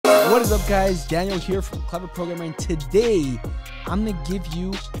What is up, guys? Daniel here from Clever Programmer, and today I'm going to give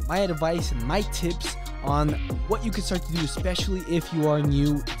you my advice and my tips on what you can start to do, especially if you are a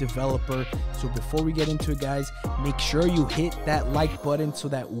new developer. So before we get into it, guys, make sure you hit that like button so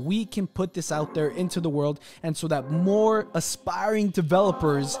that we can put this out there into the world and so that more aspiring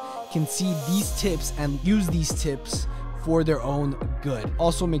developers can see these tips and use these tips for their own good.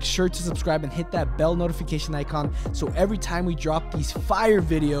 Also, make sure to subscribe and hit that bell notification icon so every time we drop these fire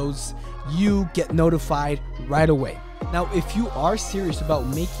videos, you get notified right away. Now, if you are serious about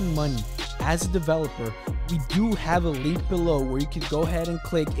making money as a developer, we do have a link below where you can go ahead and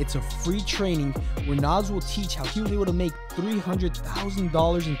click. It's a free training where Nas will teach how he was able to make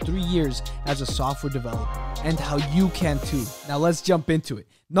 $300,000 in 3 years as a software developer, and how you can too. Now let's jump into it.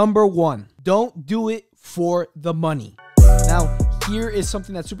 Number one, don't do it for the money. Now, here is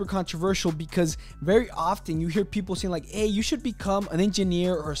something that's super controversial because very often you hear people saying like, hey, you should become an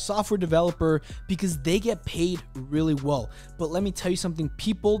engineer or a software developer because they get paid really well. But let me tell you something,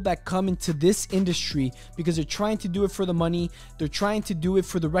 people that come into this industry because they're trying to do it for the money, they're trying to do it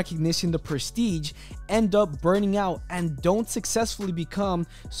for the recognition, the prestige, end up burning out and don't successfully become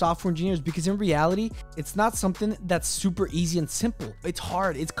software engineers, because in reality, it's not something that's super easy and simple. It's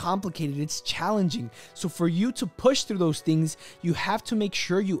hard, it's complicated, it's challenging. So for you to push through those things, you have to make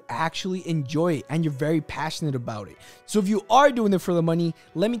sure you actually enjoy it and you're very passionate about it. So if you are doing it for the money,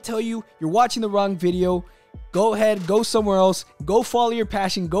 let me tell you, you're watching the wrong video. Go ahead, go somewhere else, go follow your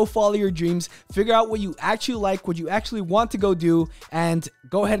passion, go follow your dreams, figure out what you actually like, what you actually want to go do, and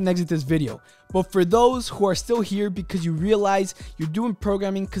go ahead and exit this video. But for those who are still here because you realize you're doing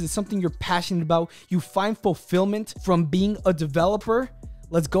programming because it's something you're passionate about, you find fulfillment from being a developer,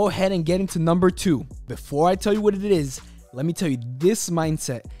 let's go ahead and get into number two. Before I tell you what it is, let me tell you, this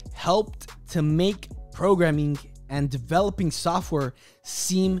mindset helped to make programming and developing software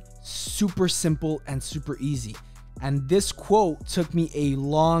seem super simple and super easy. And this quote took me a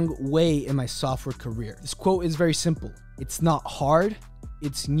long way in my software career. This quote is very simple. It's not hard,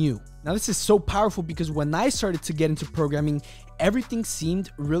 it's new. Now, this is so powerful because when I started to get into programming, everything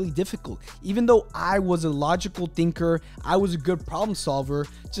seemed really difficult. Even though I was a logical thinker, I was a good problem solver,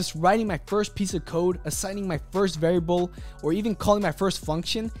 just writing my first piece of code, assigning my first variable, or even calling my first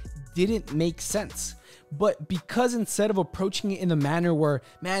function didn't make sense. But because instead of approaching it in the manner where,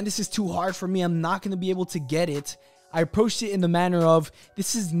 man, this is too hard for me, I'm not going to be able to get it, I approached it in the manner of,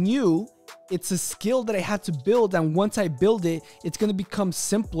 this is new, it's a skill that I had to build, and once I build it, it's going to become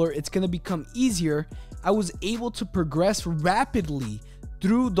simpler, it's going to become easier. I was able to progress rapidly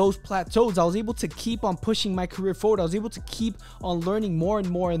through those plateaus. I was able to keep on pushing my career forward. I was able to keep on learning more and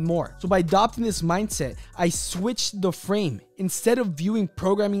more and more. So by adopting this mindset, I switched the frame. Instead of viewing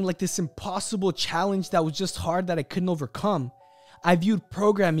programming like this impossible challenge that was just hard that I couldn't overcome, I viewed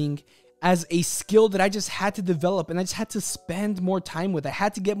programming as a skill that I just had to develop and I just had to spend more time with. I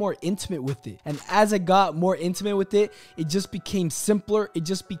had to get more intimate with it. And as I got more intimate with it, it just became simpler. It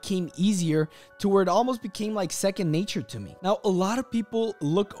just became easier to where it almost became like second nature to me. Now, a lot of people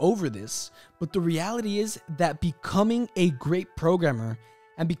look over this, but the reality is that becoming a great programmer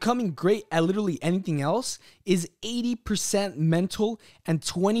and becoming great at literally anything else is 80% mental and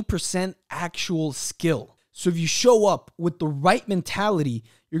 20% actual skill. So if you show up with the right mentality,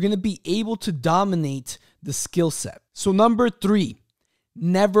 you're going to be able to dominate the skill set. So number three,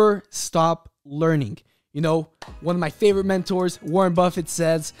 never stop learning. You know, one of my favorite mentors, Warren Buffett,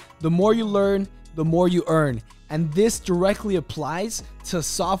 says, the more you learn, the more you earn. And this directly applies to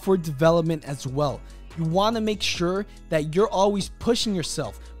software development as well. You want to make sure that you're always pushing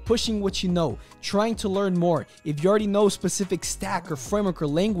yourself, pushing what you know, trying to learn more. If you already know a specific stack or framework or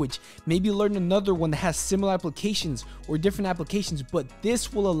language, maybe learn another one that has similar applications or different applications, but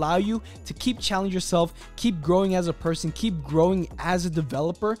this will allow you to keep challenging yourself, keep growing as a person, keep growing as a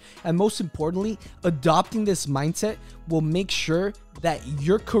developer, and most importantly, adopting this mindset will make sure that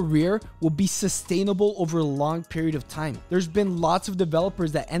your career will be sustainable over a long period of time. There's been lots of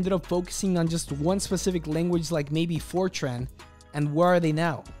developers that ended up focusing on just one specific language, like maybe Fortran, and where are they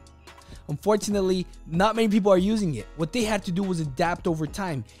now? Unfortunately, not many people are using it. What they had to do was adapt over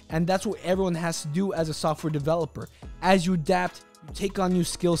time, and that's what everyone has to do as a software developer. As you adapt, you take on new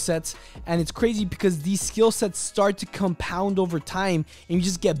skill sets, and it's crazy because these skill sets start to compound over time, and you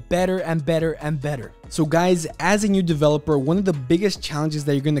just get better and better and better. So guys, as a new developer, one of the biggest challenges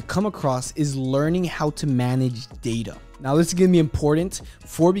that you're going to come across is learning how to manage data. Now, this is going to be important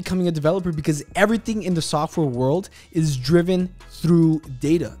for becoming a developer because everything in the software world is driven through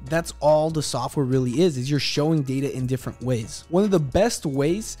data. That's all the software really is you're showing data in different ways. One of the best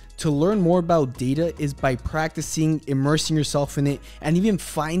ways to learn more about data is by practicing, immersing yourself in it, and even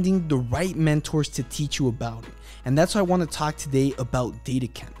finding the right mentors to teach you about it. And that's why I want to talk today about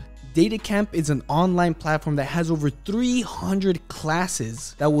DataCamp. DataCamp is an online platform that has over 300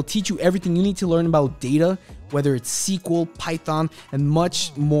 classes that will teach you everything you need to learn about data, whether it's SQL, Python, and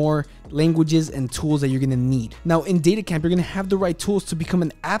much more languages and tools that you're gonna need. Now in DataCamp, you're gonna have the right tools to become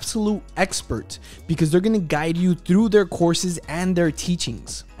an absolute expert because they're gonna guide you through their courses and their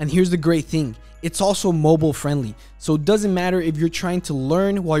teachings. And here's the great thing. It's also mobile friendly. So it doesn't matter if you're trying to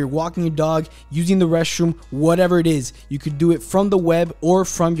learn while you're walking your dog, using the restroom, whatever it is, you could do it from the web or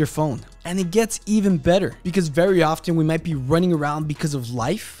from your phone. And it gets even better because very often we might be running around because of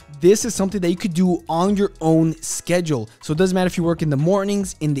life. This is something that you could do on your own schedule. So it doesn't matter if you work in the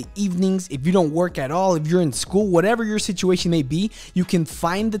mornings, in the evenings, if you don't work at all, if you're in school, whatever your situation may be, you can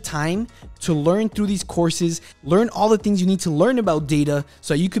find the time to learn through these courses, learn all the things you need to learn about data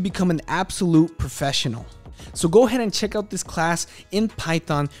so you could become an absolute professional. So go ahead and check out this class in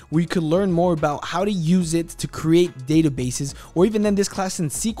Python where you could learn more about how to use it to create databases, or even then this class in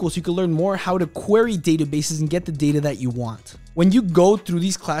SQL so you can learn more how to query databases and get the data that you want. When you go through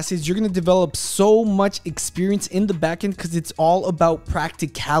these classes, you're going to develop so much experience in the backend because it's all about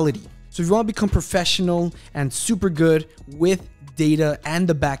practicality. So if you want to become professional and super good with data and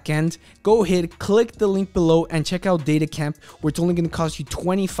the backend, go ahead, click the link below and check out DataCamp, where it's only going to cost you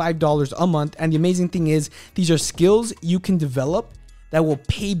 $25 a month. And the amazing thing is, these are skills you can develop that will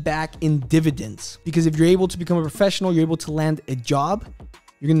pay back in dividends. Because if you're able to become a professional, you're able to land a job,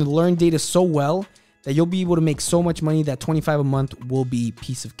 you're going to learn data so well that you'll be able to make so much money that $25 a month will be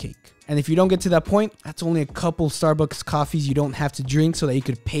piece of cake. And if you don't get to that point, that's only a couple Starbucks coffees you don't have to drink so that you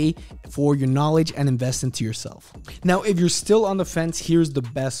could pay for your knowledge and invest into yourself. Now, if you're still on the fence, here's the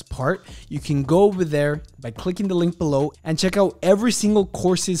best part. You can go over there by clicking the link below and check out every single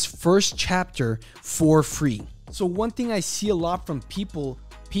course's first chapter for free. So one thing I see a lot from people,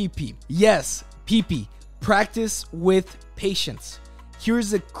 PP. Yes, PP. Practice with patience.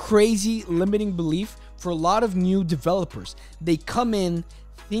 Here's a crazy limiting belief for a lot of new developers. They come in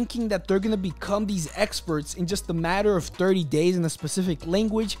thinking that they're going to become these experts in just a matter of 30 days in a specific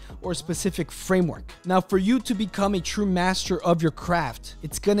language or a specific framework. Now, for you to become a true master of your craft,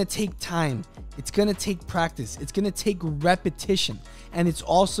 it's going to take time. It's going to take practice. It's going to take repetition. And it's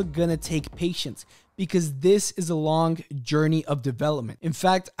also going to take patience, because this is a long journey of development. In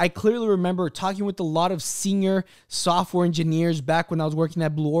fact, I clearly remember talking with a lot of senior software engineers back when I was working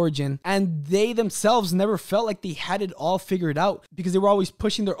at Blue Origin, and they themselves never felt like they had it all figured out because they were always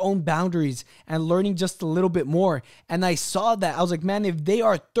pushing their own boundaries and learning just a little bit more. And I saw that. I was like, man, if they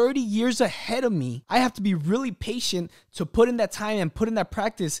are 30 years ahead of me, I have to be really patient to put in that time and put in that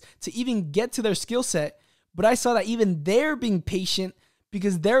practice to even get to their skill set. But I saw that even they're being patient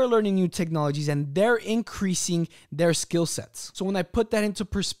because they're learning new technologies and they're increasing their skill sets. So when I put that into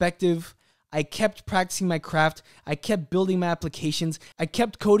perspective, I kept practicing my craft. I kept building my applications. I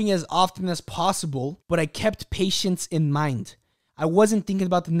kept coding as often as possible, but I kept patience in mind. I wasn't thinking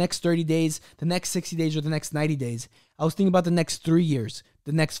about the next 30 days, the next 60 days, or the next 90 days. I was thinking about the next 3 years,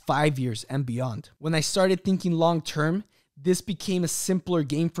 the next 5 years, and beyond. When I started thinking long term, this became a simpler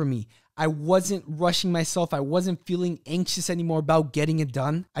game for me. I wasn't rushing myself. I wasn't feeling anxious anymore about getting it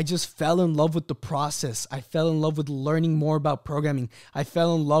done. I just fell in love with the process. I fell in love with learning more about programming. I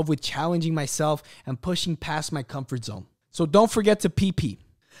fell in love with challenging myself and pushing past my comfort zone. So don't forget to PP.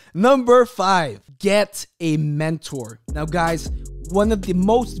 Number 5, get a mentor. Now guys, one of the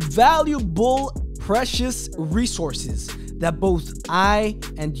most valuable, precious resources that both I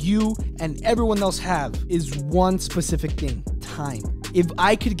and you and everyone else have is one specific thing: time. If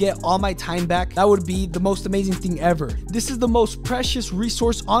I could get all my time back, that would be the most amazing thing ever. This is the most precious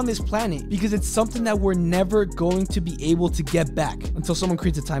resource on this planet because it's something that we're never going to be able to get back until someone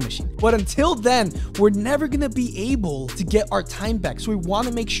creates a time machine. But until then, we're never going to be able to get our time back. So we want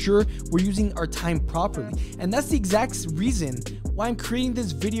to make sure we're using our time properly. And that's the exact reason why I'm creating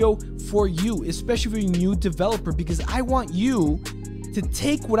this video for you, especially if you're a new developer, because I want you to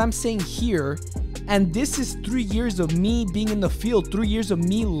take what I'm saying here. And this is 3 years of me being in the field, 3 years of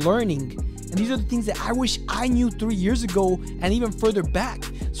me learning. And these are the things that I wish I knew 3 years ago and even further back,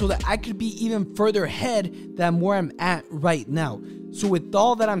 so that I could be even further ahead than where I'm at right now. So with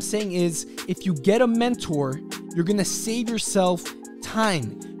all that I'm saying is, if you get a mentor, you're going to save yourself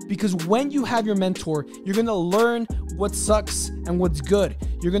time, Because when you have your mentor, you're going to learn what sucks and what's good.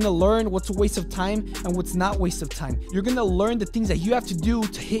 You're going to learn what's a waste of time and what's not waste of time. You're going to learn the things that you have to do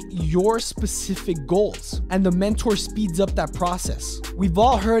to hit your specific goals. And the mentor speeds up that process. We've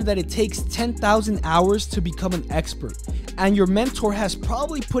all heard that it takes 10,000 hours to become an expert. And your mentor has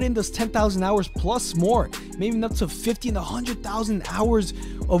probably put in those 10,000 hours plus more, maybe up to 50 and 100,000 hours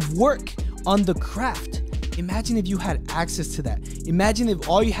of work on the craft. Imagine if you had access to that. Imagine if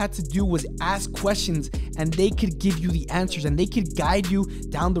all you had to do was ask questions and they could give you the answers and they could guide you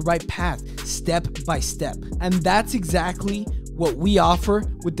down the right path, step by step. And that's exactly what we offer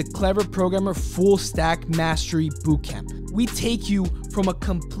with the Clever Programmer Full Stack Mastery Bootcamp. We take you from a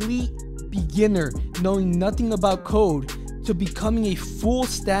complete beginner knowing nothing about code to becoming a full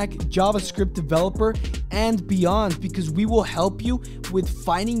stack JavaScript developer and beyond, because we will help you with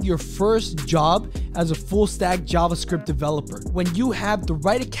finding your first job as a full stack JavaScript developer. When you have the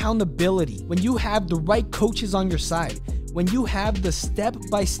right accountability, when you have the right coaches on your side, when you have the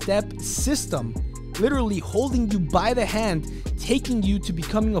step-by-step system literally holding you by the hand, taking you to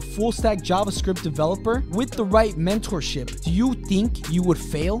becoming a full stack JavaScript developer with the right mentorship, do you think you would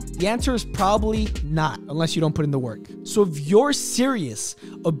fail? The answer is probably not, unless you don't put in the work. So if you're serious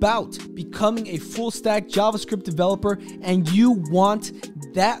about becoming a full stack JavaScript developer and you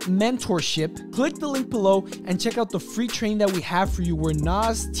want that mentorship, click the link below and check out the free training that we have for you, where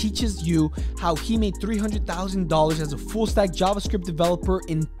Nas teaches you how he made $300,000 as a full stack JavaScript developer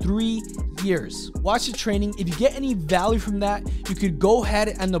in 3 years. Watch the training. If you get any value from that, you could go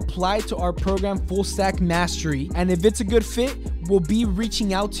ahead and apply to our program, Full Stack Mastery. And if it's a good fit, we'll be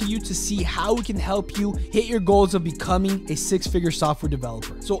reaching out to you to see how we can help you hit your goals of becoming a six-figure software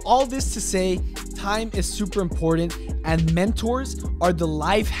developer. So all this to say, time is super important, and mentors are the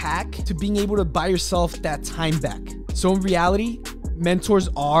life hack to being able to buy yourself that time back. So in reality, mentors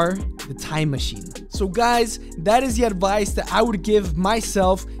are the time machine. So guys, that is the advice that I would give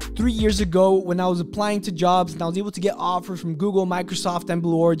myself 3 years ago when I was applying to jobs and I was able to get offers from Google, Microsoft, and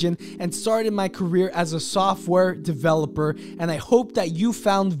Blue Origin, and started my career as a software developer. And I hope that you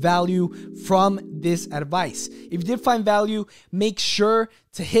found value from this advice. If you did find value, make sure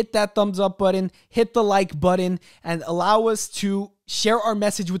to hit that thumbs up button, hit the like button, and allow us to share our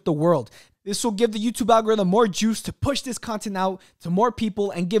message with the world. This will give the YouTube algorithm more juice to push this content out to more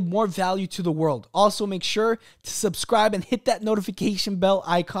people and give more value to the world. Also, make sure to subscribe and hit that notification bell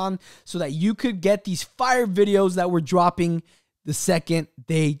icon so that you could get these fire videos that we're dropping the second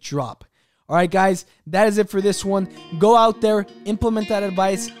they drop. All right, guys, that is it for this one. Go out there, implement that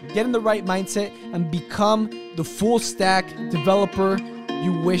advice, get in the right mindset, and become the full stack developer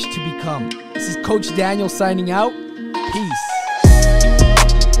you wish to become. This is Coach Daniel signing out. Peace.